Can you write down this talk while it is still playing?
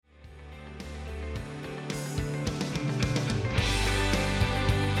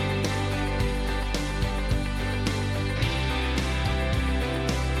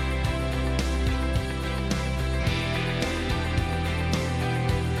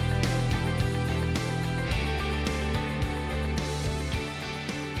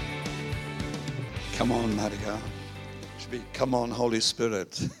Come on, Maria. Should be, come on, Holy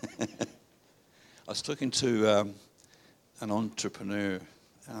Spirit. I was talking to an entrepreneur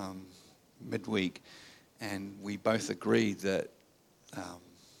midweek, and we both agreed that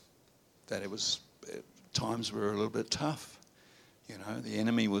that it was times were a little bit tough. You know, the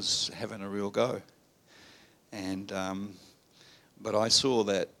enemy was having a real go, and but I saw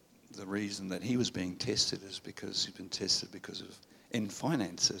that the reason that he was being tested is because he's been tested because of in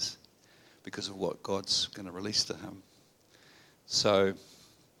finances, because of what God's going to release to him. So,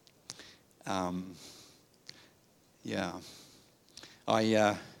 yeah,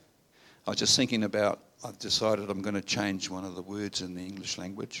 I was just thinking about. I've decided I'm going to change one of the words in the English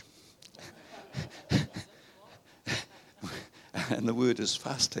language, and the word is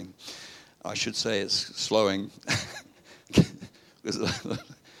fasting. I should say it's slowing, because the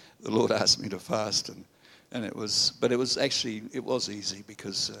Lord asked me to fast, and it was easy,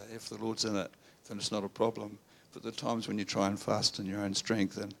 because if the Lord's in it, then it's not a problem. But the times when you try and fast in your own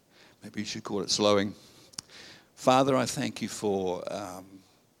strength, then maybe you should call it slowing. Father, I thank you for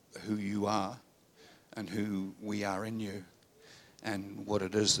who you are and who we are in you, and what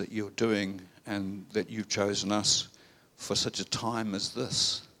it is that you're doing, and that you've chosen us for such a time as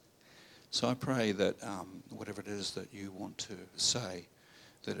this. So I pray that whatever it is that you want to say,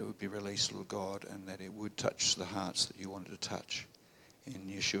 that it would be released, Lord God, and that it would touch the hearts that you wanted to touch, in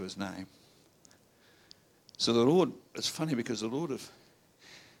Yeshua's name. So the Lord, it's funny because the Lord,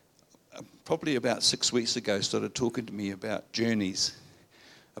 probably about 6 weeks ago, started talking to me about journeys,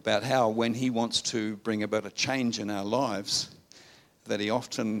 about how when he wants to bring about a change in our lives, that he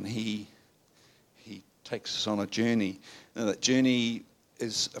takes us on a journey. Now that journey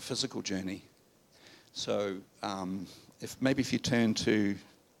is a physical journey. So if you turn to,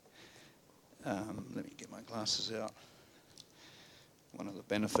 let me get my glasses out. One of the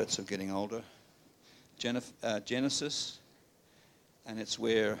benefits of getting older. Genesis, and it's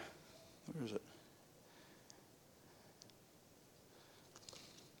where is it?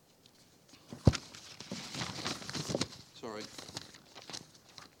 Sorry.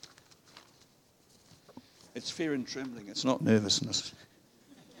 It's fear and trembling. It's not nervousness.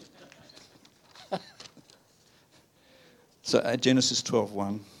 So Genesis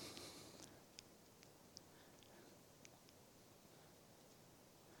 12:1.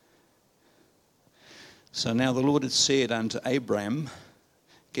 So now the Lord had said unto Abram,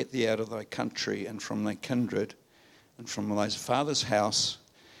 get thee out of thy country and from thy kindred and from thy father's house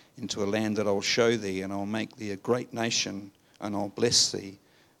into a land that I'll show thee, and I'll make thee a great nation, and I'll bless thee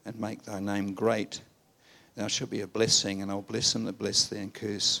and make thy name great. Thou shalt be a blessing, and I'll bless him that bless thee, and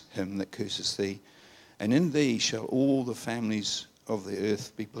curse him that curses thee. And in thee shall all the families of the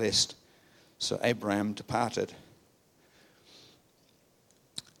earth be blessed. So Abram departed.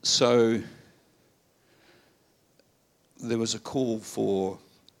 So there was a call for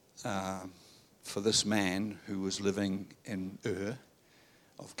this man who was living in Ur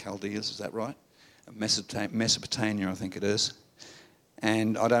of Chaldeans, is that right? Mesopotamia, I think it is.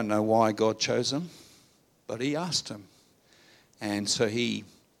 And I don't know why God chose him, but he asked him. And so he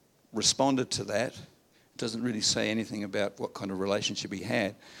responded to that. It doesn't really say anything about what kind of relationship he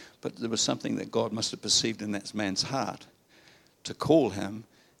had, but there was something that God must have perceived in that man's heart to call him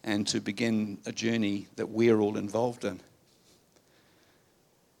and to begin a journey that we're all involved in.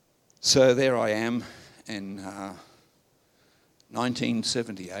 So there I am in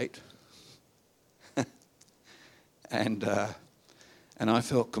 1978, and I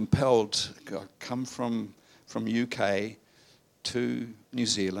felt compelled to come from UK to New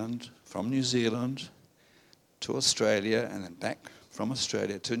Zealand, from New Zealand to Australia, and then back from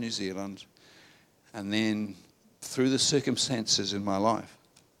Australia to New Zealand, and then through the circumstances in my life,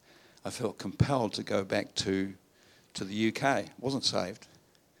 I felt compelled to go back to the UK. I wasn't saved.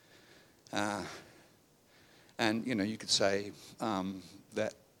 And, you know, you could say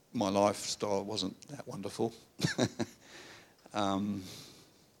that my lifestyle wasn't that wonderful.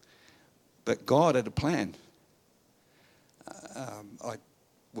 But God had a plan. I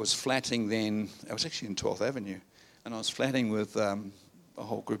was flatting then. I was actually in 12th Avenue. And I was flatting with a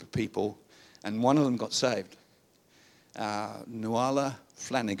whole group of people. And one of them got saved. Nuala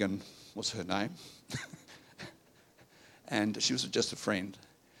Flanagan was her name. And she was just a friend.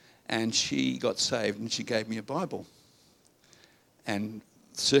 And she got saved, and she gave me a Bible. And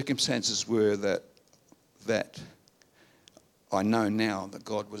circumstances were that I know now that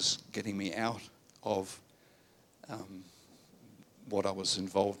God was getting me out of what I was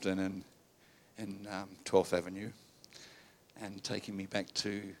involved in 12th Avenue, and taking me back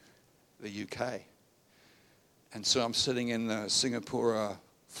to the UK. And so I'm sitting in the Singapore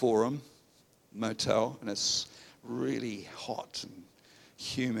forum motel, and it's really hot and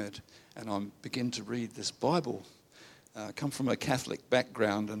humid, and I begin to read this Bible. I come from a Catholic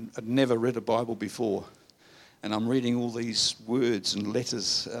background and I'd never read a Bible before, and I'm reading all these words and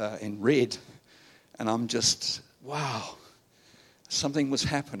letters in red, and I'm just, wow, something was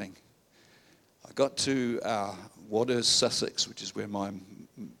happening. I got to Wadhurst, Sussex, which is where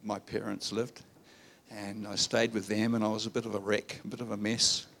my parents lived, and I stayed with them, and I was a bit of a wreck, a bit of a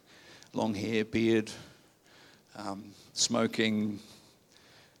mess. Long hair, beard, smoking,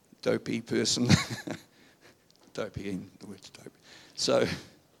 dopey person. Dopey, the word's dopey. So,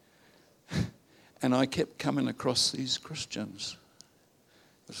 and I kept coming across these Christians.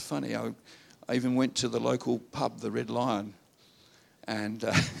 It was funny. I even went to the local pub, the Red Lion, and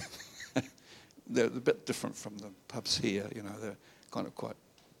they're a bit different from the pubs here. You know, they're kind of quite,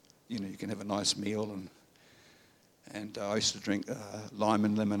 you know, you can have a nice meal, and I used to drink lime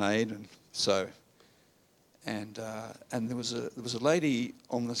and lemonade, and so, and there was a lady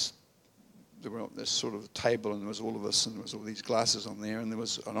on this. They were on this sort of table, and there was all of us, and there was all these glasses on there, and there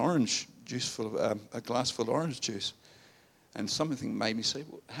was an orange juice full of a glass full of orange juice, and something made me say,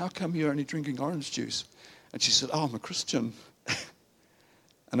 "Well, how come you're only drinking orange juice?" And she said, "Oh, I'm a Christian,"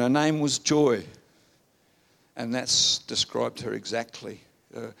 and her name was Joy, and that's described her exactly.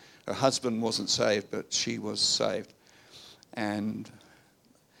 Her husband wasn't saved, but she was saved, and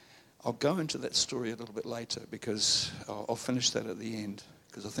I'll go into that story a little bit later because I'll finish that at the end.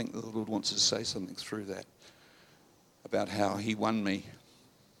 Because I think the Lord wants to say something through that about how he won me.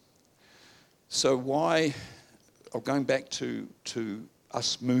 So why, going back to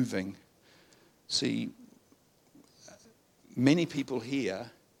us moving, see, many people here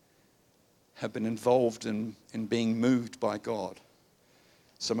have been involved in being moved by God.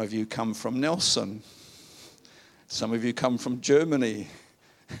 Some of you come from Nelson. Some of you come from Germany.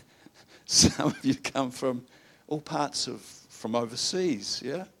 Some of you come from all parts from overseas,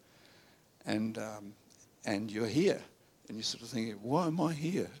 yeah? And you're here. And you're sort of thinking, why am I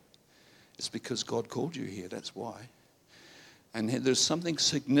here? It's because God called you here, that's why. And there's something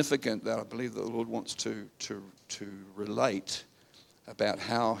significant that I believe that the Lord wants to relate about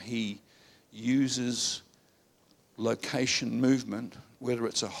how he uses location movement, whether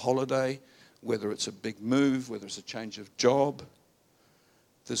it's a holiday, whether it's a big move, whether it's a change of job.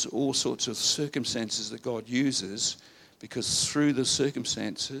 There's all sorts of circumstances that God uses, because through the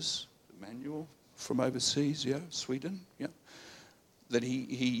circumstances, Emmanuel from overseas, yeah, Sweden, yeah, that he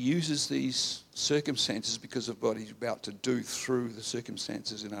uses these circumstances because of what he's about to do through the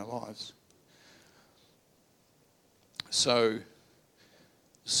circumstances in our lives. So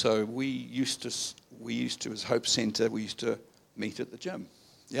we used to as Hope Centre, we used to meet at the gym,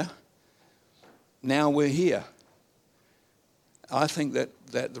 yeah. Now we're here. I think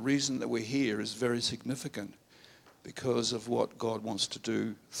that the reason that we're here is very significant, because of what God wants to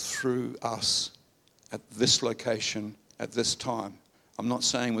do through us at this location, at this time. I'm not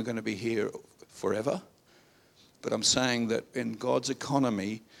saying we're going to be here forever, but I'm saying that in God's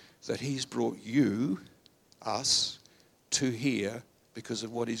economy, that he's brought you, us, to here because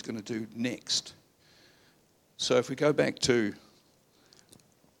of what he's going to do next. So if we go back to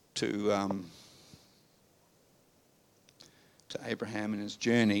Abraham and his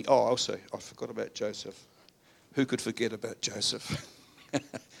journey. Oh, also, I forgot about Joseph. Who could forget about Joseph?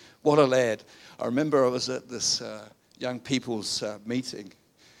 What a lad. I remember I was at this young people's meeting,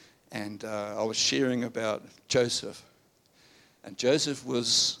 and I was sharing about Joseph. And Joseph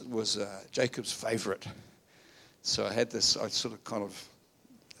was Jacob's favorite. So I sort of kind of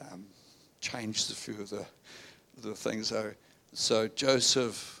changed a few of the things. So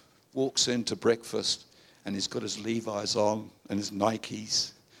Joseph walks into breakfast, and he's got his Levi's on and his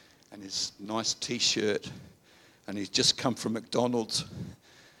Nikes and his nice T-shirt, and he's just come from McDonald's,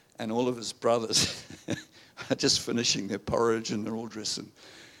 and all of his brothers are just finishing their porridge, and they're all dressing.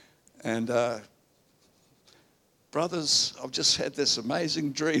 And brothers, I've just had this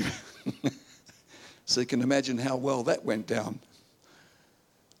amazing dream. So you can imagine how well that went down.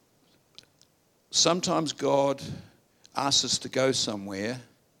 Sometimes God asks us to go somewhere,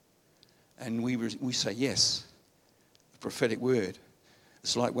 and we say yes, a prophetic word.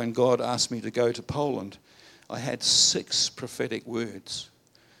 It's like when God asked me to go to Poland. I had 6 prophetic words,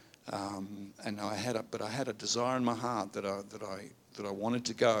 and I had a desire in my heart that I wanted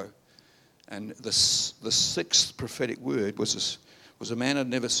to go. And the 6th prophetic word was a man I'd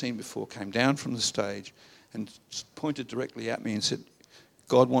never seen before, came down from the stage and pointed directly at me and said,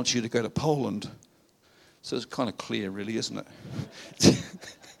 "God wants you to go to Poland." So it's kind of clear, really, isn't it?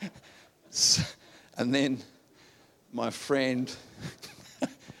 And then my friend,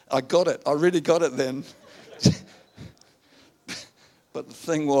 I got it. I really got it then. But the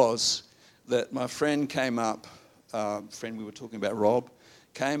thing was that my friend came up, friend we were talking about, Rob,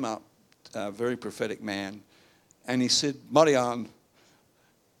 came up, a very prophetic man, and he said, Marian,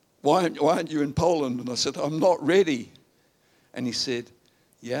 why aren't you in Poland? And I said, I'm not ready. And he said,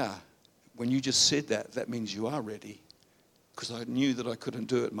 yeah, when you just said that, that means you are ready. Because I knew that I couldn't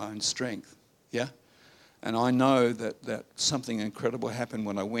do it in my own strength. Yeah? And I know that something incredible happened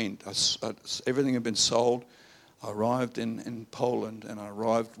when I went. Everything had been sold. I arrived in Poland, and I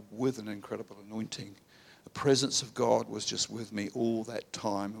arrived with an incredible anointing. The presence of God was just with me all that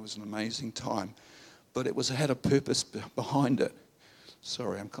time. It was an amazing time. But it had a purpose behind it.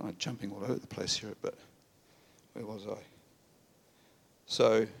 Sorry, I'm kind of jumping all over the place here, but where was I?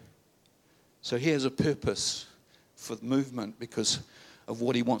 So he has a purpose for the movement because of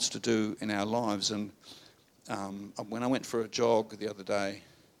what he wants to do in our lives. And when I went for a jog the other day,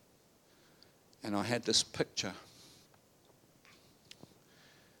 and I had this picture,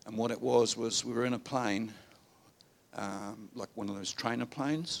 and what it was we were in a plane, like one of those trainer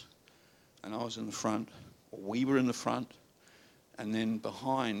planes, and I was in the front, or we were in the front, and then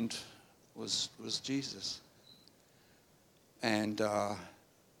behind was Jesus. And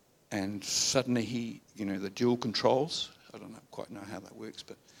suddenly he, the dual controls, I don't quite know how that works,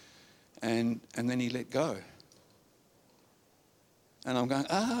 but, and then he let go. And I'm going,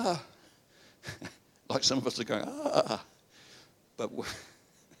 like some of us are going, but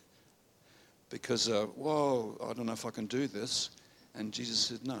because, whoa, I don't know if I can do this. And Jesus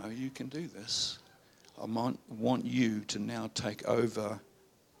said, no, you can do this. I want you to now take over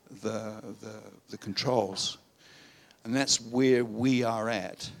the controls. And that's where we are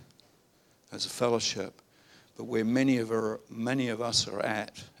at as a fellowship, but where many of us are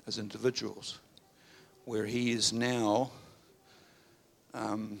at as individuals, where he is now,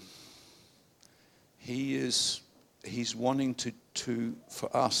 he's wanting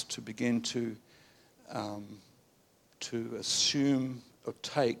for us to begin to assume or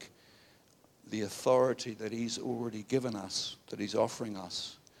take the authority that he's already given us, that he's offering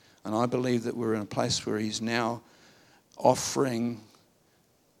us. And I believe that we're in a place where he's now offering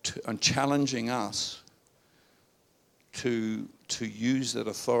and challenging us to use that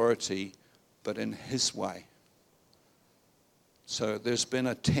authority, but in his way. So there's been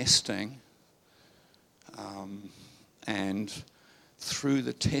a testing, and through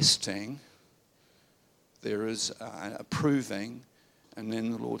the testing, there is a proving, and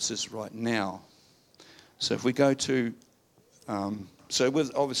then the Lord says, right now. So if we go to,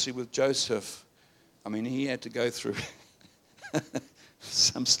 obviously with Joseph, I mean, he had to go through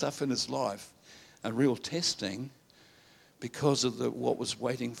some stuff in his life, a real testing, because of what was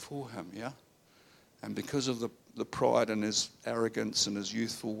waiting for him, yeah? And because of the pride and his arrogance and his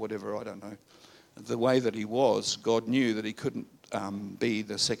youthful whatever, I don't know, the way that he was, God knew that he couldn't be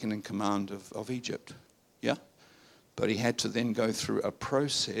the second in command of Egypt, yeah? But he had to then go through a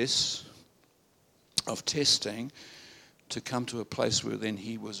process of testing to come to a place where then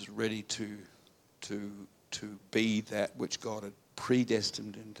he was ready to be that which God had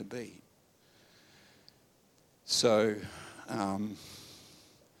predestined him to be. So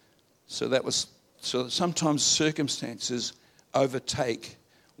sometimes circumstances overtake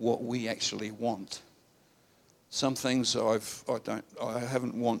what we actually want. Some things I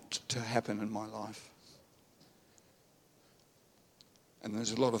haven't want to happen in my life. And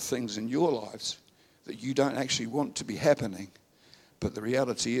there's a lot of things in your lives that you don't actually want to be happening. But the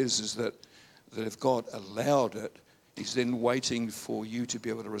reality is that if God allowed it, he's then waiting for you to be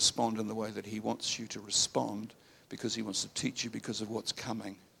able to respond in the way that he wants you to respond, because he wants to teach you because of what's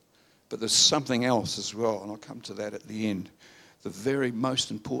coming. But there's something else as well, and I'll come to that at the end. The very most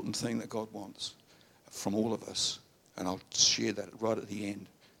important thing that God wants from all of us, and I'll share that right at the end,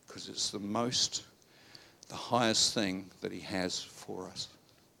 because it's the highest thing that he has for us.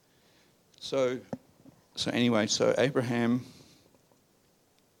 So Abraham,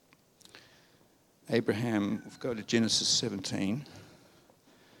 we'll go to Genesis 17.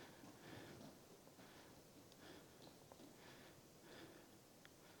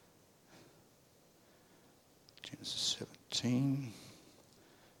 Genesis 17.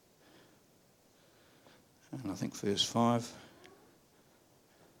 And I think verse 5.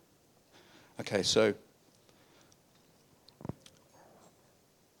 Okay, so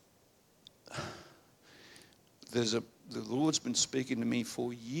the Lord's been speaking to me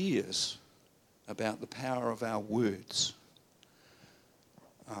for years about the power of our words.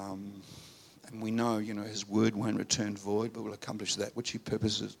 And we know, his word won't return void, but will accomplish that which he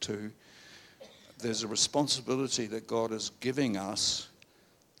purposes to. There's a responsibility that God is giving us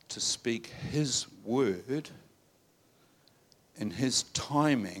to speak his word in his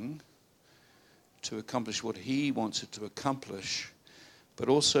timing to accomplish what he wants it to accomplish. But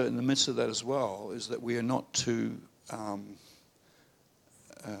also in the midst of that as well is that we are not to,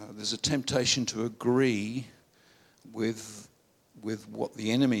 there's a temptation to agree with what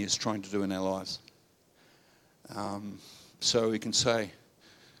the enemy is trying to do in our lives. So we can say,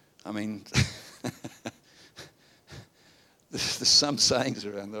 I mean, there's some sayings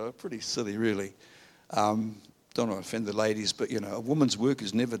around that are pretty silly, really. Don't want to offend the ladies, but, a woman's work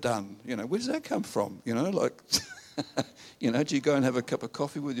is never done. Where does that come from? Like, do you go and have a cup of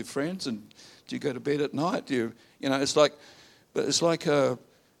coffee with your friends, and do you go to bed at night? It's like,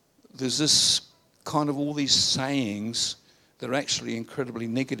 there's this kind of all these sayings that are actually incredibly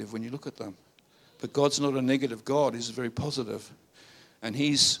negative when you look at them. But God's not a negative God. He's very positive. And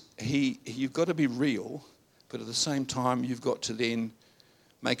you've got to be real, but at the same time, you've got to then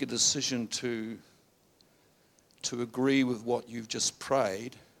make a decision to agree with what you've just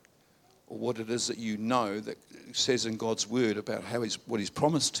prayed, or what it is that that says in God's word about what he's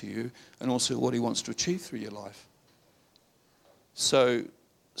promised to you, and also what he wants to achieve through your life. So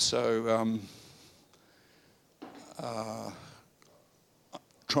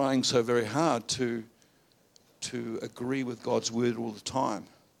trying so very hard to agree with God's word all the time,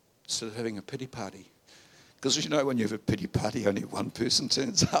 instead of having a pity party. Because when you have a pity party, only one person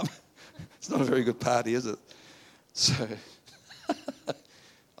turns up. It's not a very good party, is it? So,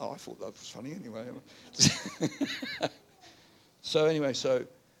 I thought that was funny anyway. So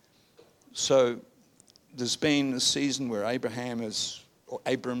there's been a season where Abram,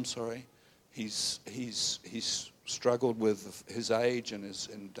 he's struggled with his age and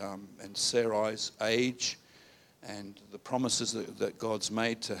Sarai's age, and the promises that God's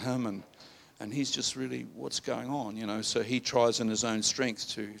made to him, and he's just really, what's going on, So he tries in his own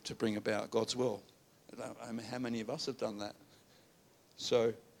strength to bring about God's will. I mean, how many of us have done that?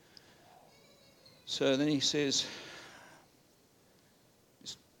 So then he says,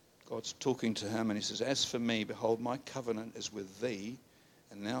 God's talking to him, and he says, "As for me, behold, my covenant is with thee,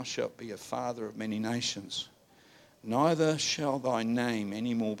 and thou shalt be a father of many nations. Neither shall thy name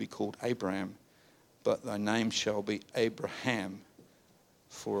any more be called Abraham, but thy name shall be Abraham,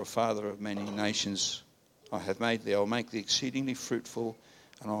 for a father of many nations I have made thee. I will make thee exceedingly fruitful,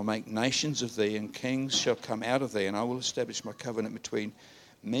 and I will make nations of thee, and kings shall come out of thee, and I will establish my covenant between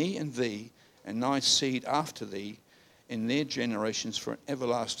me and thee, and thy seed after thee, in their generations for an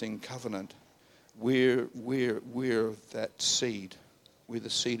everlasting covenant." We're that seed. We're the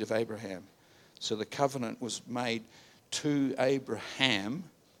seed of Abraham. So the covenant was made to Abraham,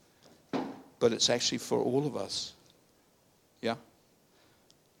 but it's actually for all of us. Yeah?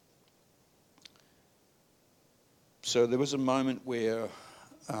 So there was a moment where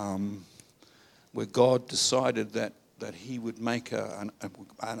God decided that he would make an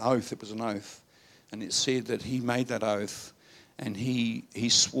oath. It was an oath. And it said that he made that oath, and he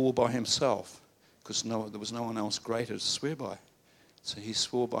swore by himself, because there was no one else greater to swear by. So he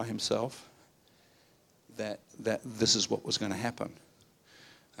swore by himself that this is what was going to happen.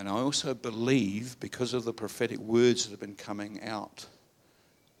 And I also believe, because of the prophetic words that have been coming out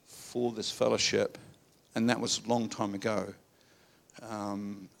for this fellowship, and that was a long time ago,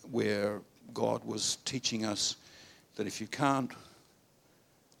 where God was teaching us that if you can't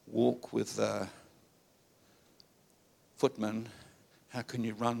walk with the footmen, how can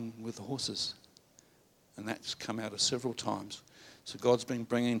you run with the horses? And that's come out of several times. So God's been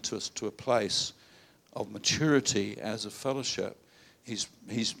bringing us to a place of maturity as a fellowship. He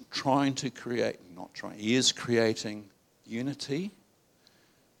is creating unity.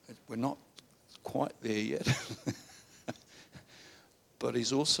 We're not quite there yet. But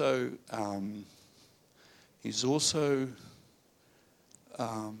he's also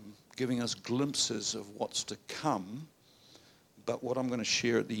giving us glimpses of what's to come. But what I'm going to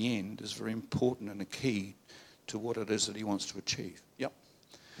share at the end is very important and a key to what it is that he wants to achieve. Yep.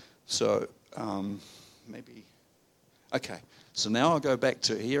 So okay. So now I'll go back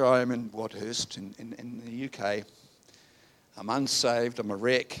to, here I am in Wadhurst in the UK. I'm unsaved. I'm a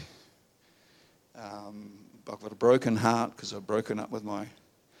wreck. I've got a broken heart because I've broken up with my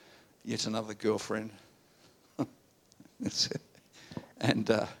yet another girlfriend. That's it.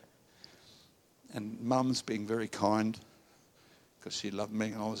 And Mum's being very kind because she loved me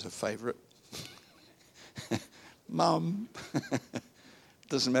and I was her favourite. Mum.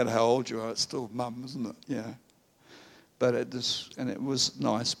 Doesn't matter how old you are, it's still Mum, isn't it? Yeah. But it was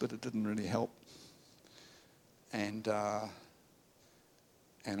nice, but it didn't really help. And I'm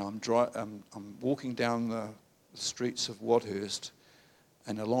walking down the streets of Wadhurst,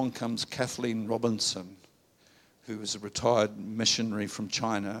 And along comes Kathleen Robinson, who was a retired missionary from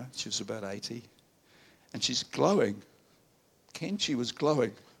China. She was about 80. And she's glowing. Ken, she was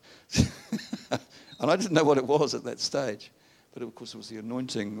glowing. And I didn't know what it was at that stage. But of course it was the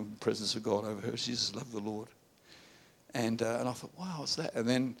anointing and presence of God over her. She just loved the Lord. And I thought, wow, what's that? And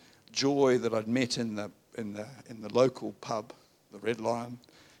then Joy, that I'd met in the local pub, the Red Lion,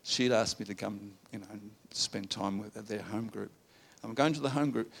 she'd asked me to come, and spend time with at their home group. I'm going to the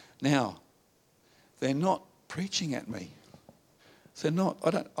home group. Now, they're not preaching at me. They're not.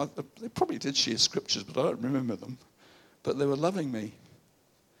 They probably did share scriptures, but I don't remember them. But they were loving me.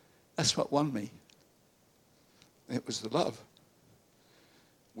 That's what won me. It was the love.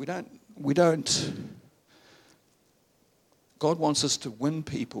 We don't. God wants us to win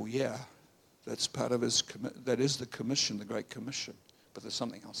people, yeah. That's part of that is the commission, the Great Commission. But there's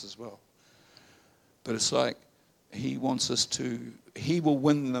something else as well. But it's like he wants us to, he will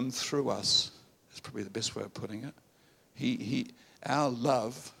win them through us. That's probably the best way of putting it. Our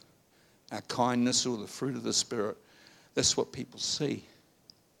love, our kindness, or the fruit of the Spirit, that's what people see.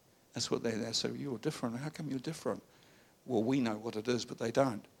 That's what they say, you're different. How come you're different? Well, we know what it is, but they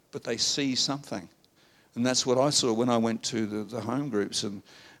don't. But they see something. And that's what I saw when I went to the home groups,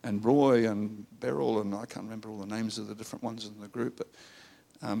 and Roy and Beryl, and I can't remember all the names of the different ones in the group, but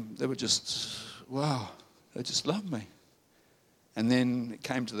they were just, wow, they just loved me. And then it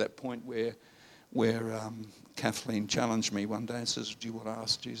came to that point where Kathleen challenged me one day and says, do you want to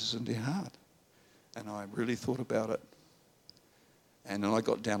ask Jesus into your heart? And I really thought about it. And then I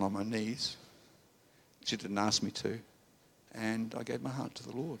got down on my knees. She didn't ask me to. And I gave my heart to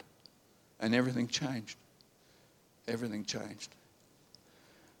the Lord. And everything changed. Everything changed.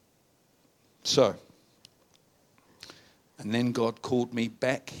 So, and then God called me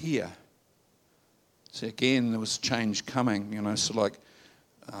back here. So again, there was change coming, so like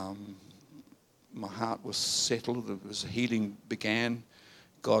my heart was settled, healing began.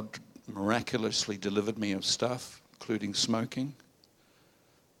 God miraculously delivered me of stuff, including smoking.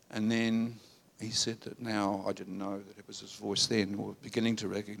 And then he said that now, I didn't know that it was his voice then, or beginning to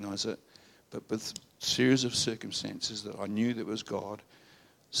recognize it, but with a series of circumstances that I knew that was God,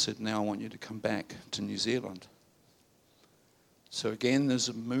 said, now I want you to come back to New Zealand. So again, there's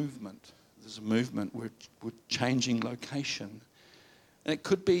a movement. We're changing location. And it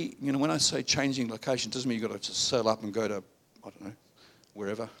could be, when I say changing location, it doesn't mean you've got to just sail up and go to, I don't know,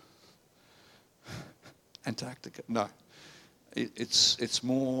 wherever. Antarctica. No. It's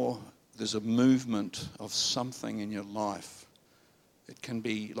more, there's a movement of something in your life. It can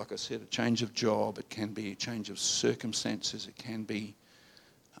be, like I said, a change of job. It can be a change of circumstances. It can be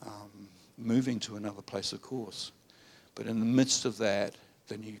moving to another place, of course. But in the midst of that,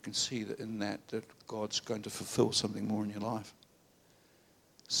 then you can see that in that God's going to fulfill something more in your life.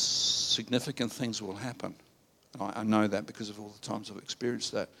 Significant things will happen. I know that because of all the times I've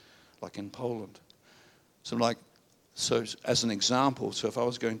experienced that, like in Poland. So as an example, so if I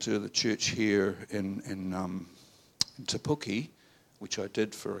was going to the church here in Te Puke, which I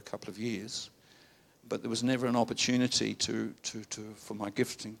did for a couple of years, but there was never an opportunity for my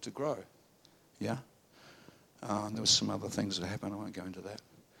gifting to grow. Yeah? And there were some other things that happened. I won't go into that.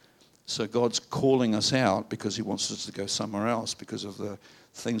 So God's calling us out because he wants us to go somewhere else because of the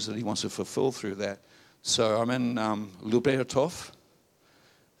things that he wants to fulfill through that. So I'm in Lubertov,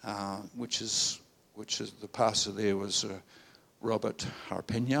 which is the pastor there was Robert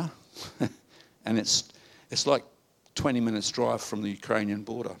Harpenia, and it's like 20 minutes drive from the Ukrainian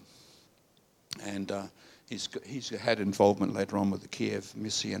border. And he's had involvement later on with the Kiev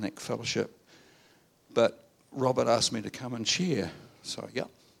Messianic Fellowship. But Robert asked me to come and share. So, yeah.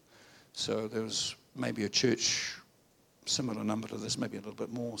 So there was maybe a church, similar number to this, maybe a little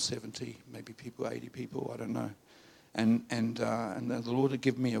bit more, 70, maybe 80 people, I don't know. And the Lord had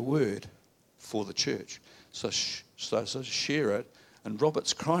given me a word for the church. So I share it, and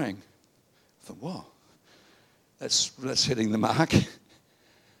Robert's crying. I thought, wow, that's hitting the mark.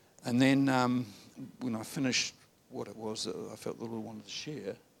 And then when I finished what it was that I felt the Lord wanted to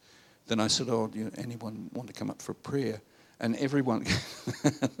share, then I said, anyone want to come up for a prayer? And everyone,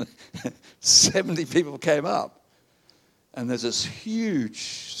 70 people came up. And there's this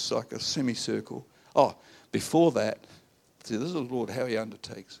huge, like a semicircle. Oh, before that, see, this is the Lord, how he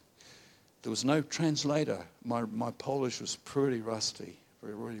undertakes. There was no translator. My Polish was pretty rusty.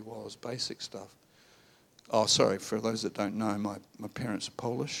 It really was, basic stuff. Oh, sorry, for those that don't know, my parents are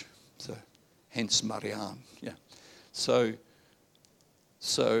Polish, so hence Marian. Yeah. So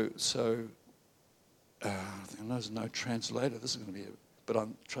there's no translator. This is going to be but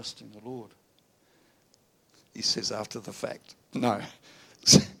I'm trusting the Lord. He says after the fact. No.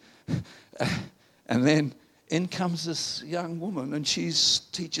 And then in comes this young woman, and she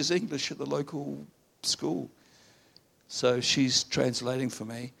teaches English at the local school. So she's translating for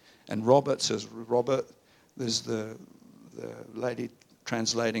me. And Robert says, Robert, there's the lady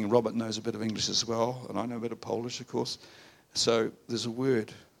translating. Robert knows a bit of English as well, and I know a bit of Polish, of course. So there's a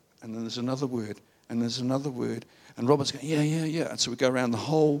word, and then there's another word, and there's another word. And Robert's going, yeah. And so we go around the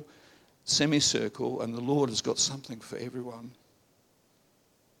whole semicircle, and the Lord has got something for everyone.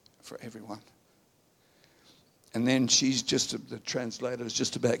 For everyone. And then the translator is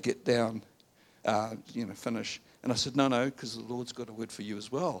just about get down, finish. And I said, no, because the Lord's got a word for you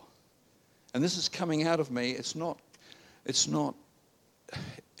as well. And this is coming out of me. It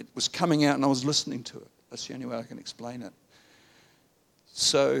was coming out and I was listening to it. That's the only way I can explain it.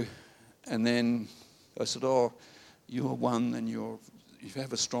 So, and then I said, you're one and you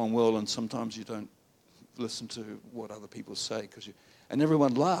have a strong will, and sometimes you don't listen to what other people say. And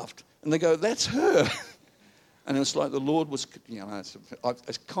everyone laughed. And they go, that's her. And it's like the Lord was,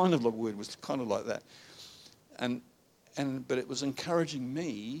 it's kind of the word was kind of like that. But it was encouraging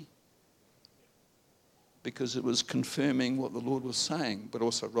me because it was confirming what the Lord was saying, but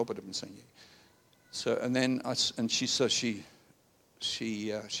also Robert had been saying. So, and then she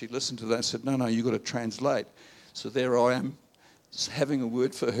listened to that and said, no, you've got to translate. So there I am, having a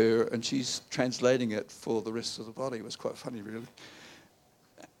word for her, and she's translating it for the rest of the body. It was quite funny, really.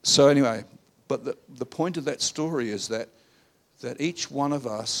 So anyway, but the point of that story is that each one of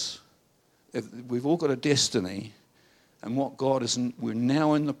us, we've all got a destiny, and what God is, we're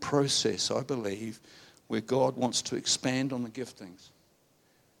now in the process, I believe, where God wants to expand on the giftings.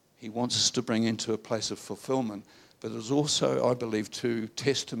 He wants us to bring into a place of fulfillment. But there's also, I believe, 2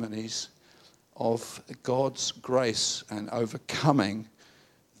 testimonies of God's grace and overcoming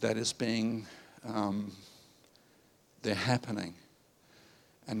that is they're happening.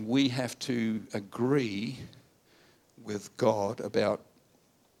 And we have to agree with God about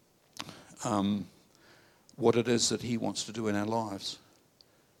what it is that He wants to do in our lives.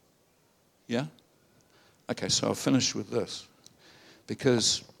 Yeah? Okay, so I'll finish with this.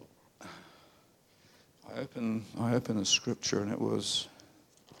 Because I open a scripture, and it was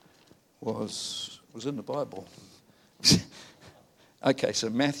in the Bible. Okay, so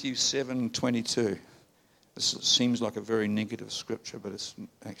Matthew 7:22. This seems like a very negative scripture, but it's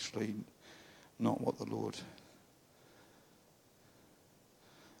actually not what the Lord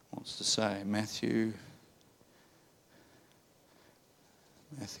wants to say. Matthew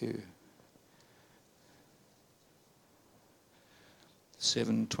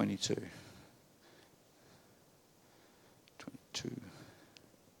 7:22. 22.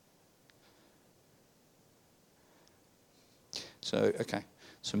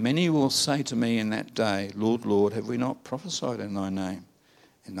 So many will say to me in that day, Lord, Lord, have we not prophesied in thy name?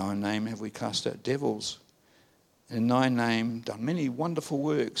 In thy name have we cast out devils? In thy name done many wonderful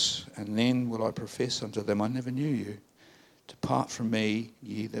works? And then will I profess unto them, I never knew you. Depart from me,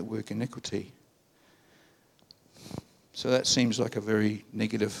 ye that work iniquity. So that seems like a very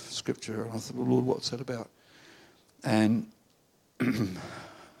negative scripture. And I thought, well, Lord, what's that about? And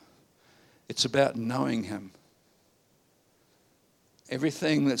it's about knowing Him.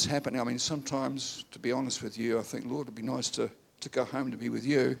 Everything that's happening, I mean, sometimes, to be honest with you, I think, Lord, it'd be nice to go home to be with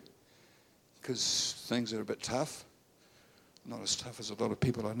you, because things are a bit tough. Not as tough as a lot of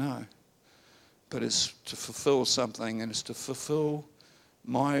people I know. But it's to fulfill something, and it's to fulfill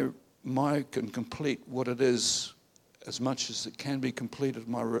my and complete what it is as much as it can be completed,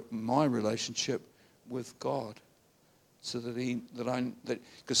 my relationship with God. So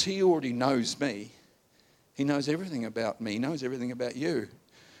because He already knows me. He knows everything about me. He knows everything about you.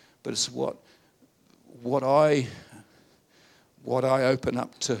 But it's what I open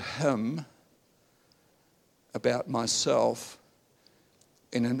up to Him about myself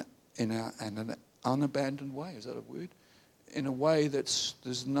in an unabandoned way. Is that a word? In a way there's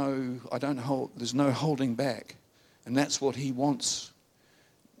no holding back, and that's what He wants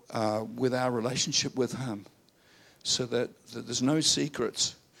with our relationship with Him. So that there's no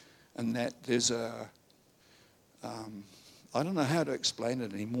secrets, and that there's I don't know how to explain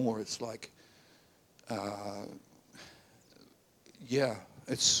it anymore. It's like,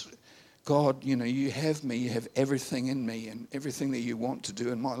 it's God, you have me, you have everything in me and everything that you want to do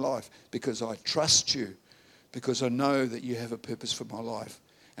in my life, because I trust you, because I know that you have a purpose for my life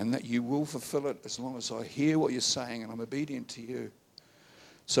and that you will fulfill it as long as I hear what you're saying and I'm obedient to you.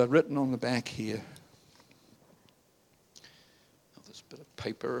 So written on the back here, this bit of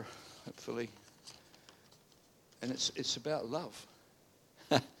paper, hopefully. And it's about love.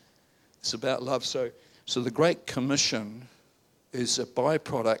 It's about love. So the Great Commission is a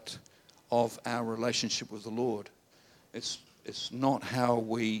byproduct of our relationship with the Lord. It's not how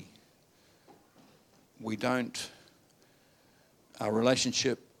we don't, our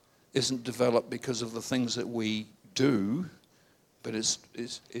relationship isn't developed because of the things that we do, but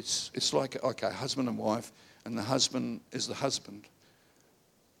it's like, okay, husband and wife, and the husband is the husband,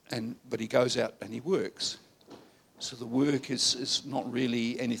 but he goes out and he works. So the work is not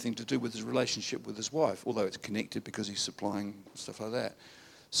really anything to do with his relationship with his wife, although it's connected because he's supplying stuff like that.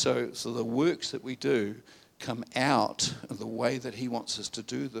 So the works that we do come out of the way that he wants us to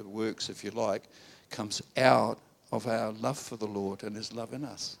do the works, if you like, comes out of our love for the Lord and his love in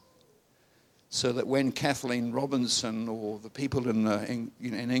us. So that when Kathleen Robinson or the people in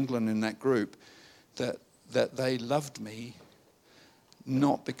England in that group, that they loved me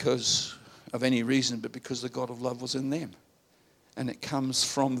not because of any reason, but because the God of love was in them. And it comes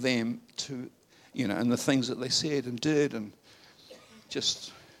from them to, and the things that they said and did, and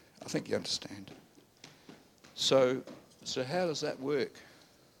just, I think you understand. So how does that work?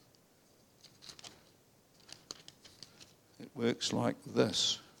 It works like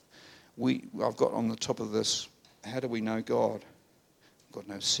this. I've got on the top of this, how do we know God? We've got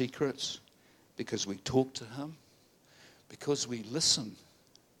no secrets, because we talk to him, because we listen.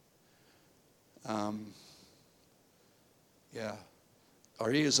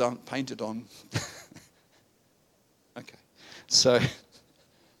 Our ears aren't painted on. Okay. So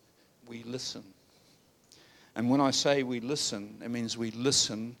we listen. And when I say we listen, it means we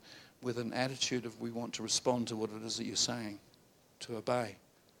listen with an attitude of we want to respond to what it is that you're saying, to obey.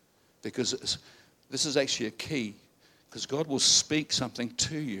 Because this is actually a key. Because God will speak something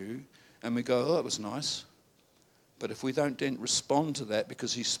to you and we go, oh, that was nice. But if we don't then respond to that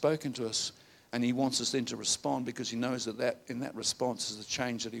because he's spoken to us, and he wants us then to respond because he knows that in that response is the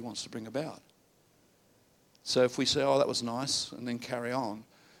change that he wants to bring about. So if we say, oh, that was nice, and then carry on,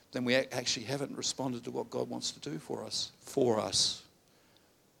 then we actually haven't responded to what God wants to do for us.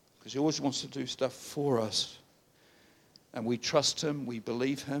 Because he always wants to do stuff for us. And we trust him, we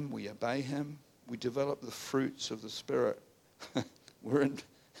believe him, we obey him, we develop the fruits of the Spirit. We're in,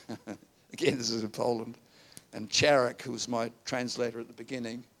 again, this is in Poland, and Charek, who was my translator at the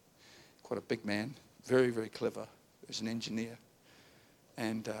beginning, quite a big man, very, very clever. He's an engineer.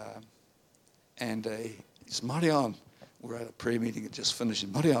 And he's, Marian, we're at a prayer meeting and just finished.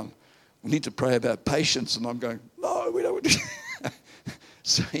 Marian, we need to pray about patience. And I'm going, no, we don't.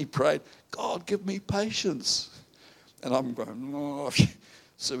 So he prayed, God, give me patience. And I'm going, oh.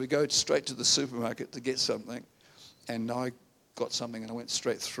 So we go straight to the supermarket to get something. And I got something and I went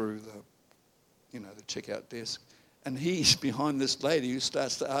straight through the checkout desk. And he's behind this lady who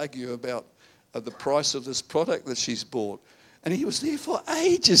starts to argue about the price of this product that she's bought. And he was there for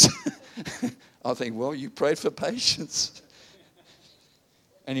ages. I think, well, you prayed for patience.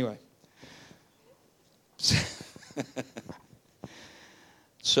 Anyway.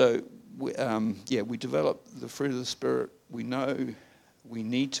 So we develop the fruit of the Spirit. We know we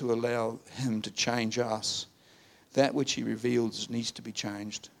need to allow him to change us. That which he reveals needs to be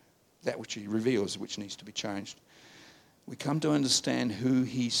changed. That which he reveals, which needs to be changed. We come to understand who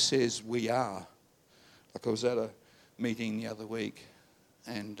he says we are. Like I was at a meeting the other week,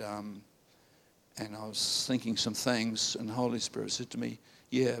 and I was thinking some things, and the Holy Spirit said to me,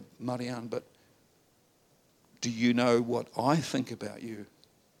 yeah, Marian, but do you know what I think about you?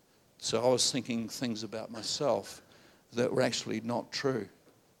 So I was thinking things about myself that were actually not true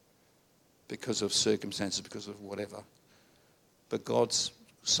because of circumstances, because of whatever. But God's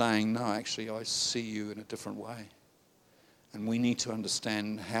saying, no, actually, I see you in a different way. And we need to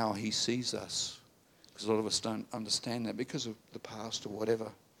understand how he sees us, because a lot of us don't understand that because of the past or whatever.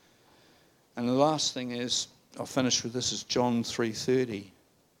 And the last thing is, I'll finish with this, is John 3:30.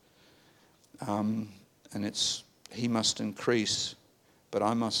 And it's, he must increase, but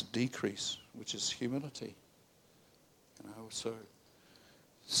I must decrease, which is humility.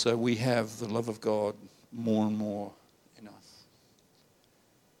 So we have the love of God more and more in us.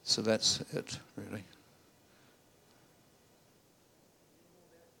 So that's it, really.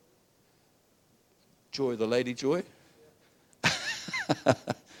 Joy, the lady Joy?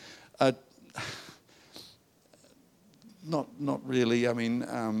 Not really. I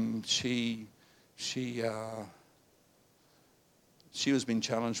mean, she was being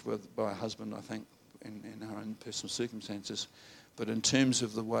challenged by her husband, I think, in her own personal circumstances. But in terms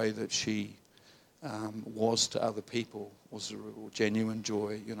of the way that she was to other people, was a real genuine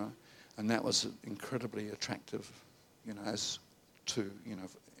joy, and that was incredibly attractive, as to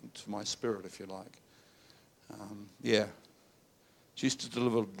my spirit, if you like. She used to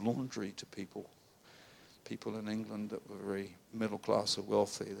deliver laundry to people people in England that were very middle class or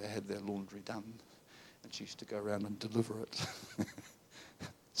wealthy. They had their laundry done, and she used to go around and deliver it.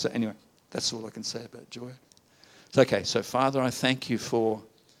 So anyway, that's all I can say about joy. It's okay. So Father, I thank you for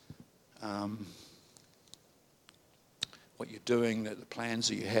what you're doing, that the plans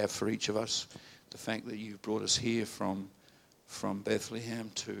that you have for each of us, the fact that you've brought us here from Bethlehem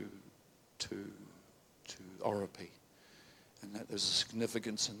to Oropi, and that there's a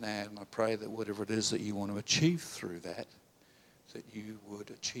significance in that. And I pray that whatever it is that you want to achieve through that you would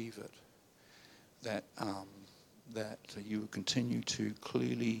achieve it. That you would continue to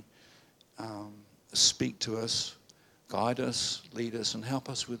clearly speak to us, guide us, lead us, and help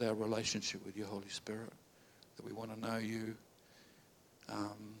us with our relationship with your Holy Spirit. That we want to know you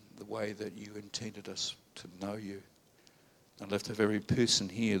the way that you intended us to know you. I lift up every person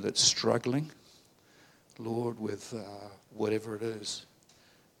here that's struggling, Lord, with whatever it is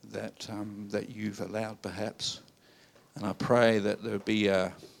that you've allowed, perhaps. And I pray that there be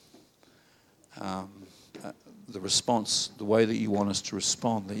the response, the way that you want us to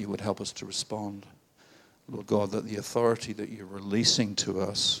respond, that you would help us to respond. Lord God, that the authority that you're releasing to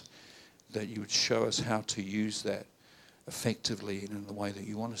us, that you would show us how to use that effectively and in the way that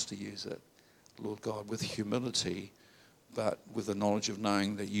you want us to use it. Lord God, with humility, but with the knowledge of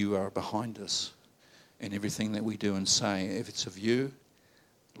knowing that you are behind us in everything that we do and say. If it's of you,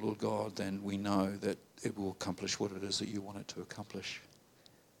 Lord God, then we know that it will accomplish what it is that you want it to accomplish.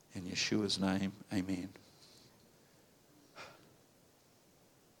 In Yeshua's name, amen.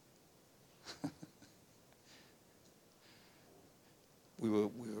 We were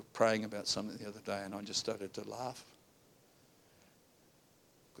praying about something the other day, and I just started to laugh.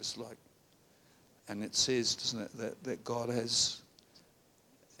 Because and it says, doesn't it, that God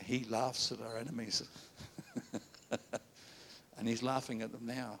he laughs at our enemies. And he's laughing at them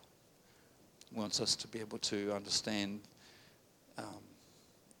now. He wants us to be able to understand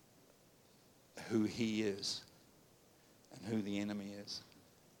who he is and who the enemy is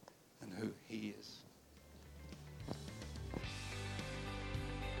and who he is.